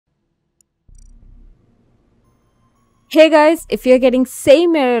Hey guys, if you're getting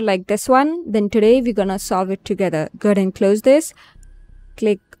same error like this one, then today we're gonna solve it together. Go ahead and close this.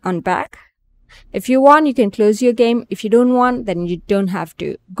 Click on back. If you want, you can close your game. If you don't want, then you don't have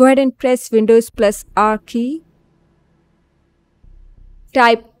to. Go ahead and press Windows plus R key.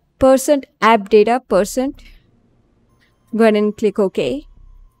 Type %appdata %. Go ahead and click OK.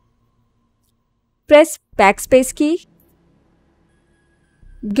 Press backspace key.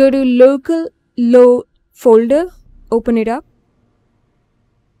 Go to LocalLow folder. Open it up.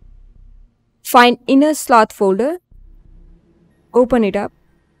 Find Innersloth folder. Open it up.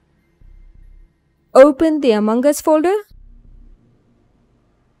 Open the amongus folder.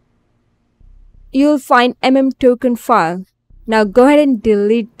 You'll find mmtoken file. Now go ahead and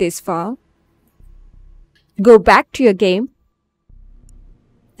delete this file. Go back to your game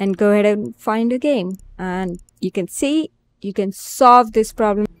and go ahead and find a game. And you can see you can solve this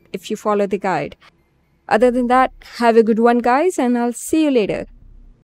problem if you follow the guide. Other than that, have a good one guys, and I'll see you later.